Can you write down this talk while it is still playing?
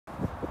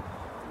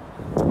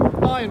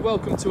Hi and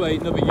welcome to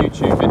another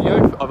YouTube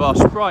video of our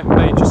Sprite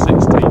Major 6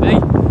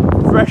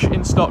 TD, fresh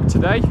in stock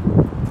today.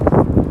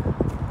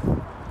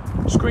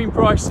 Screen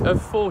price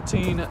of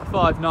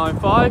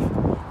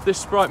 $14,595. This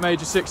Sprite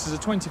Major 6 is a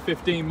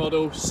 2015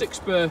 model, 6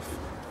 berth,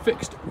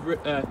 fixed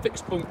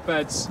bunk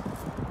beds,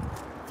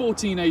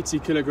 1480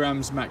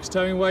 kilograms max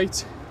towing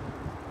weight.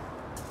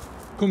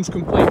 Comes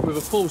complete with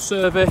a full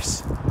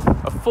service,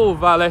 a full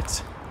valet,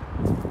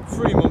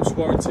 3 months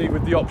warranty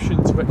with the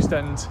option to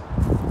extend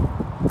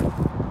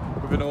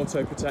with an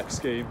auto protect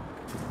scheme.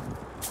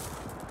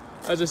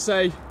 As I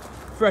say,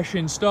 fresh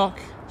in stock,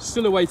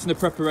 still awaiting the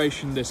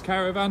preparation this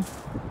caravan.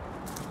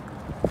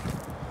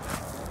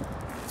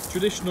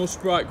 Traditional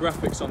Sprite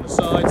graphics on the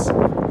sides,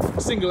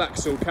 single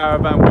axle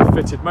caravan with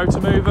fitted motor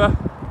mover.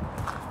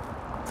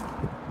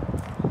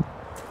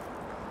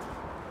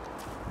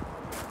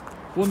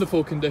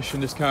 Wonderful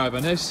condition this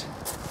caravan is.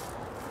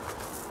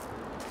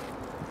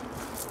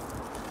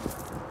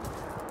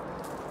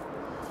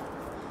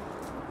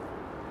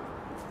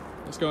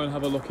 Let's go and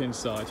have a look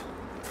inside.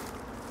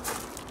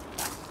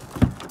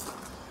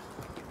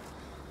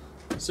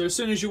 So as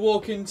soon as you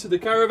walk into the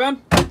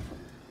caravan,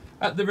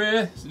 at the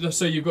rear,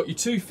 so you've got your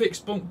 2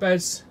 fixed bunk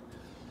beds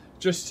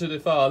just to the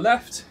far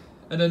left,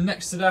 and then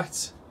next to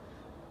that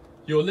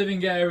your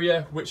living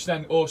area, which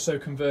then also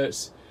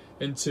converts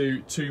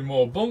into 2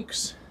 more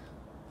bunks.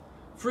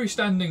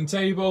 Freestanding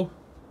table,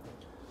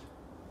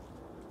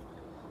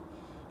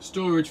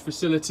 storage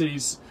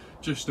facilities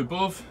just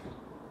above,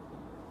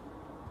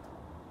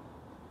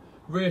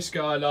 rear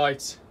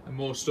skylight and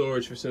more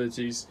storage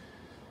facilities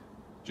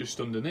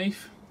just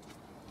underneath.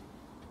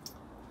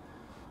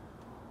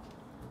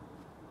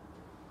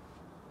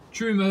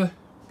 Truma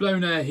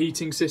blown air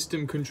heating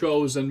system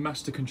controls and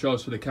master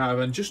controls for the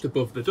caravan just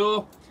above the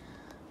door.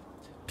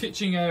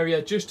 Kitchen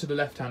area just to the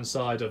left hand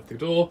side of the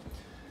door.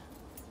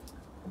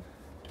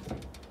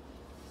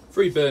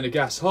 3 burner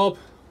gas hob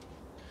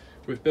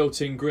with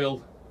built-in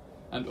grill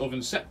and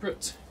oven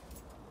separate.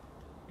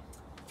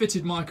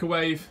 Fitted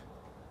microwave.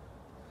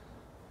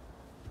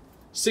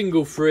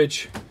 Single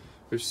fridge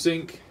with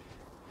sink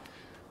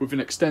with an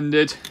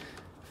extended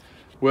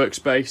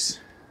workspace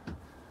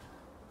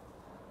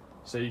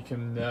so you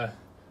can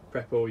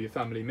prep all your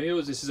family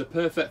meals. This is a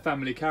perfect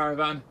family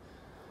caravan.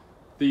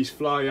 These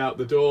fly out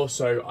the door,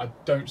 so I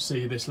don't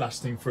see this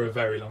lasting for a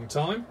very long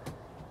time.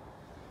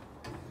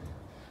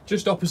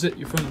 Just opposite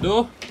your front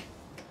door,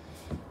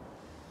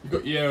 you've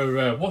got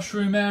your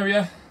washroom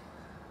area,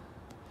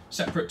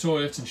 separate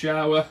toilet and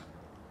shower.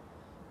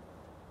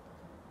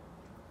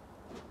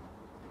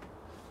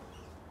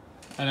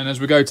 And then as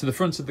we go to the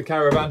front of the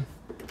caravan,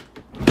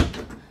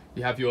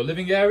 you have your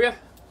living area.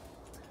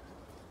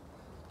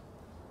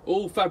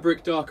 All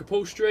fabric dark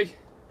upholstery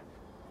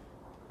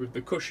with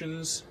the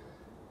cushions,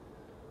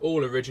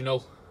 all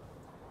original.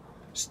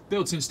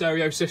 Built-in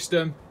stereo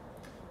system.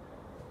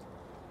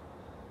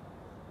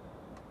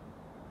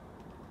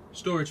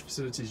 Storage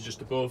facilities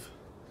just above.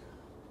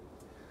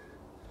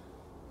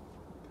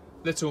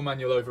 Little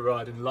manual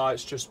overriding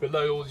lights just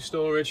below all your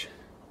storage.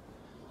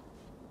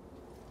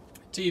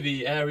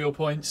 TV aerial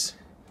points.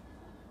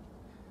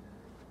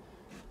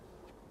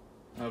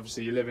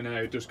 Obviously your living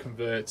area does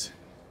convert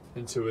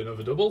into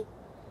another double.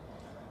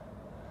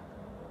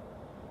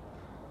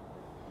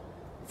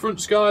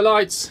 Front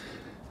skylights,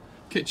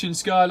 kitchen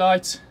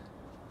skylight.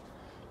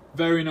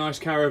 Very nice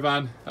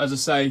caravan. As I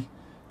say,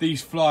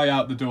 these fly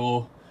out the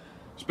door,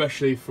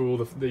 especially for all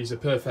these are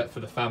perfect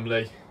for the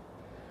family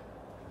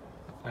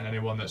and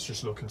anyone that's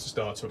just looking to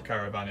start up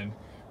caravanning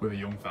with a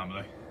young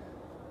family.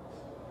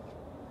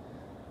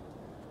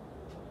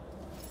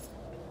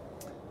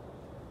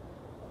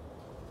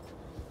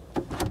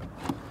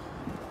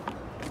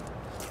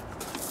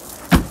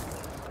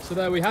 So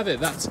there we have it,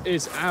 that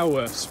is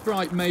our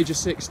Sprite Major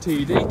 6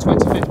 TD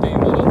 2015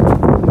 model.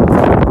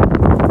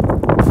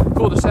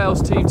 For the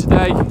sales team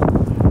today, if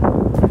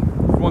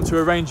you want to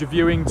arrange a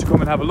viewing to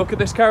come and have a look at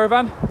this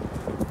caravan.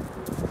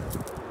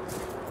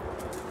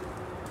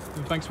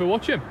 And thanks for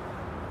watching.